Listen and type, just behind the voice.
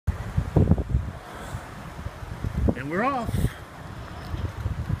we're off.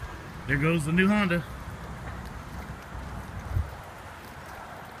 There goes the new Honda.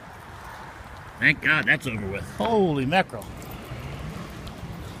 Thank God that's over with. Holy mackerel.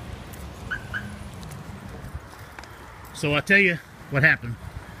 So I'll tell you what happened.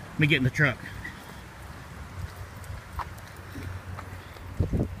 Let me get in the truck.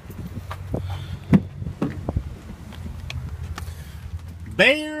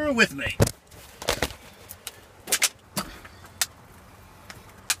 Bear with me.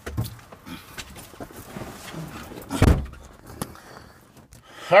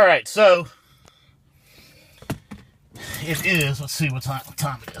 All right, so it is, let's see what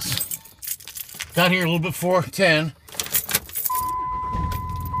time it is. Got here a little bit before 10.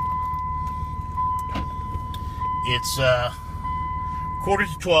 It's quarter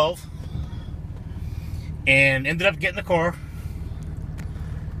to 12, and ended up getting the car.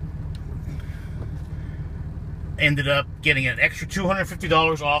 Ended up getting an extra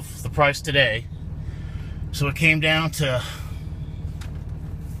 $250 off the price today. So it came down to,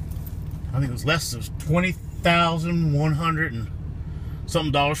 I think it was less, it was $20,100 and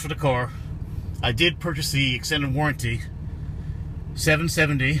something dollars for the car. I did purchase the extended warranty,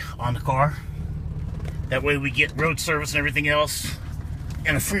 $770 on the car. That way we get road service and everything else,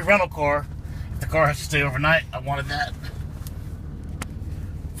 and a free rental car. If the car has to stay overnight, I wanted that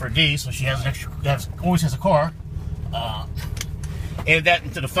for Dee, so she has an extra, always has a car. Added that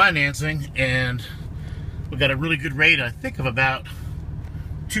into the financing, and we got a really good rate, I think, of about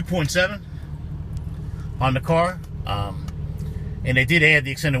 2.7 on the car. And they did add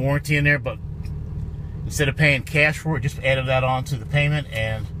the extended warranty in there, but instead of paying cash for it, just added that on to the payment,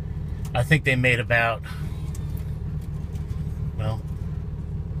 and I think they made about, well,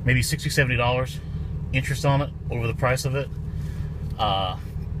 maybe $60, $70 interest on it over the price of it. I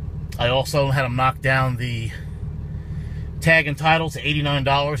also had them knock down the tag and title to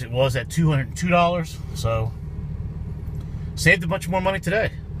 $89. It was at $202, so saved a bunch more money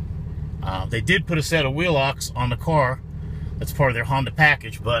today. They did put a set of wheel locks on the car. That's part of their Honda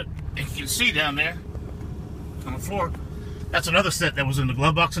package, but you can see down there on the floor, that's another set that was in the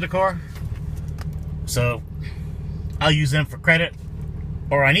glove box of the car. So I'll use them for credit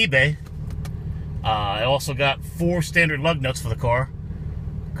or on eBay. I also got 4 standard lug nuts for the car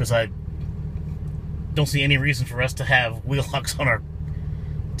because I don't see any reason for us to have wheel locks on our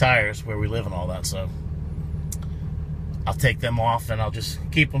tires where we live and all that. So I'll take them off and I'll just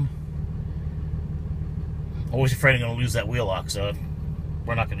keep them. Always afraid I'm going to lose that wheel lock, so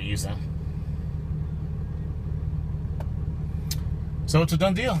we're not going to use them. So it's a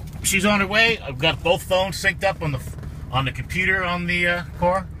done deal. She's on her way. I've got both phones synced up on the computer on the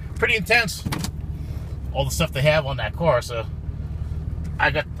car. Pretty intense, all the stuff they have on that car. So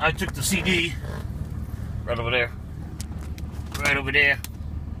I took the CD right over there,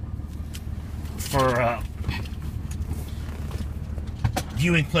 for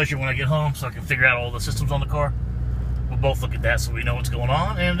viewing pleasure when I get home, so I can figure out all the systems on the car. We'll both look at that so we know what's going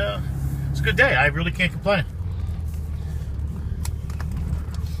on, and it's a good day. I really can't complain.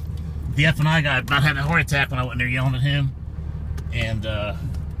 The F&I guy about had a heart attack when I went in there yelling at him, and I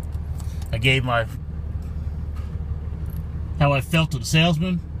gave how I felt to the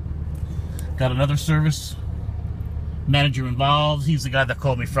salesman. Got another service manager involved. He's the guy that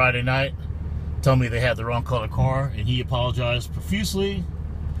called me Friday night, told me they had the wrong color car, and he apologized profusely.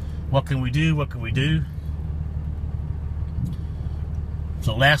 What can we do? What can we do?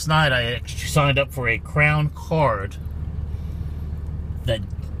 So last night I actually signed up for a Crown card that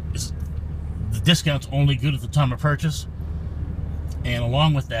is, the discount's only good at the time of purchase, and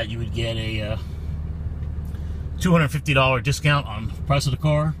along with that you would get a $250 discount on the price of the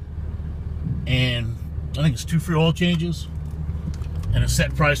car, and I think it's 2 free oil changes and a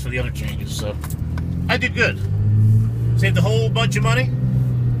set price for the other changes. So I did good. Saved a whole bunch of money.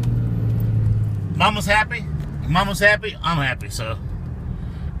 Mama's happy. Mama's happy. I'm happy. So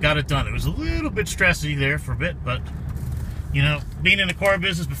got it done. It was a little bit stressy there for a bit, but you know, being in the car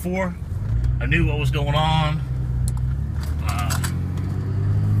business before, I knew what was going on.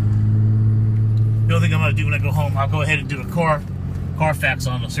 The only thing I'm going to do when I go home, I'll go ahead and do a Carfax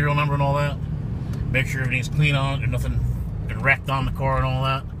on the serial number and all that. Make sure everything's clean on it, there's nothing been wrecked on the car and all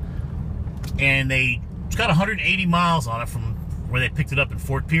that. And it's got 180 miles on it from where they picked it up in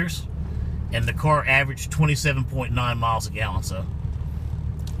Fort Pierce, and the car averaged 27.9 miles a gallon. So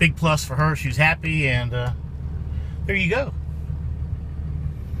big plus for her. She's happy, and there you go.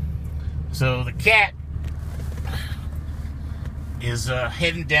 So the cat is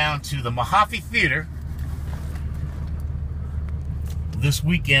heading down to the Mahaffey Theater this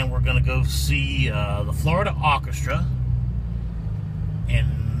weekend we're going to go see the Florida Orchestra,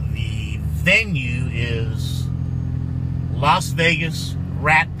 and the venue is Las Vegas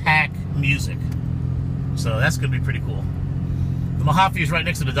Rat Pack Music. So that's going to be pretty cool. The Mojave is right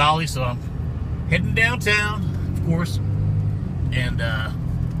next to the Dolly, so I'm heading downtown, of course, and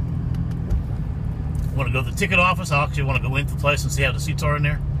want to go to the ticket office. I actually want to go into the place and see how the seats are in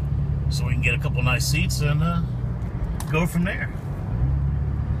there, so we can get a couple nice seats and go from there.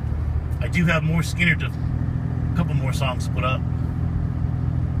 I do have more Skinner to, a couple more songs to put up,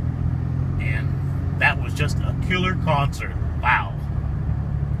 and that was just a killer concert. Wow.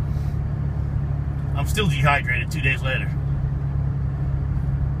 I'm still dehydrated 2 days later.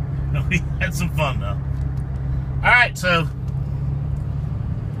 We had some fun though. Alright, so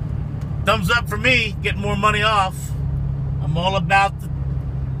thumbs up for me, getting more money off. I'm all about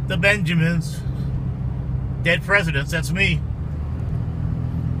the Benjamins. Dead presidents, that's me.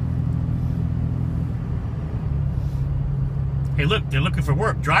 Hey look, they're looking for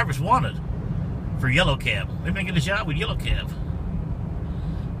work. Drivers wanted for Yellow Cab. They're making a job with Yellow Cab.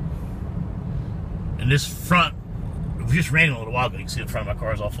 And this front, it was just raining a little while ago. You can see the front of my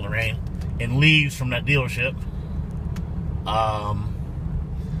car is all full of rain and leaves from that dealership.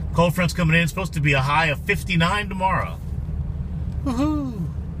 Cold front's coming in. It's supposed to be a high of 59 tomorrow. Woohoo!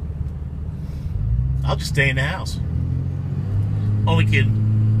 I'll just stay in the house. Only kidding.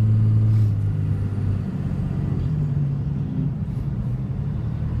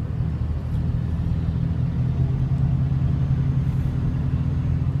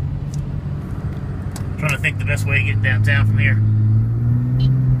 Trying to think the best way to get downtown from here.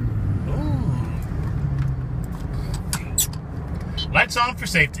 Ooh. Lights on for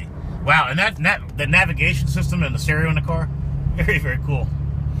safety. Wow, and the navigation system and the stereo in the car, very, very cool.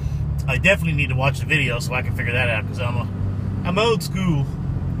 I definitely need to watch the video so I can figure that out, because I'm old school.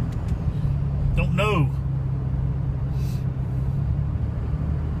 Don't know.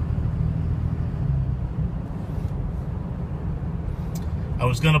 I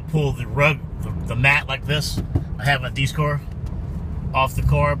was gonna pull the rug, the mat like this I have on Dee'S car off the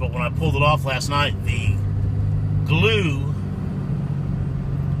car, but when I pulled it off last night, the glue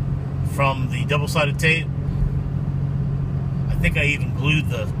from the double-sided tape, I think I even glued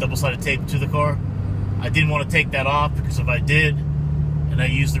the double-sided tape to the car. I didn't want to take that off, because if I did and I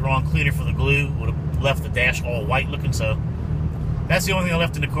used the wrong cleaner for the glue, it would have left the dash all white looking. So that's the only thing I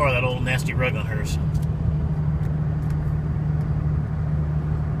left in the car, that old nasty rug on hers.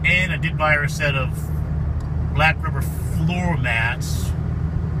 And I did buy her a set of black rubber floor mats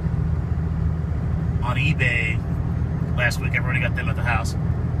on eBay last week. I've already got them at the house.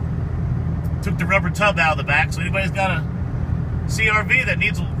 Took the rubber tub out of the back, so anybody's got a CRV that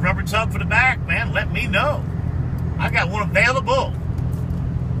needs a rubber tub for the back, man, let me know. I got one available.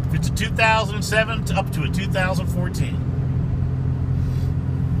 If it's a 2007 to up to a 2014.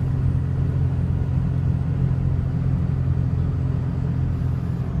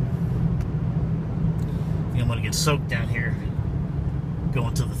 I'm gonna get soaked down here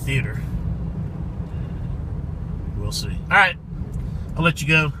going to the theater. We'll see. Alright, I'll let you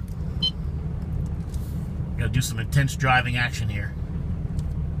go. Gotta do some intense driving action here.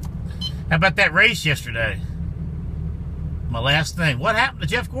 How about that race yesterday? My last thing. What happened to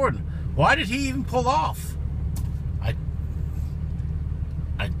Jeff Gordon? Why did he even pull off? I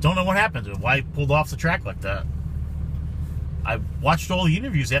don't know what happened to him. Why he pulled off the track like that. I watched all the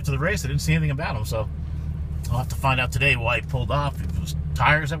interviews after the race. I didn't see anything about him, so I'll have to find out today why he pulled off. If it was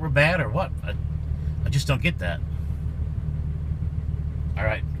tires that were bad or what. I just don't get that.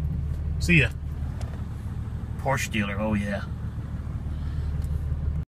 Alright. See ya. Porsche dealer, oh yeah.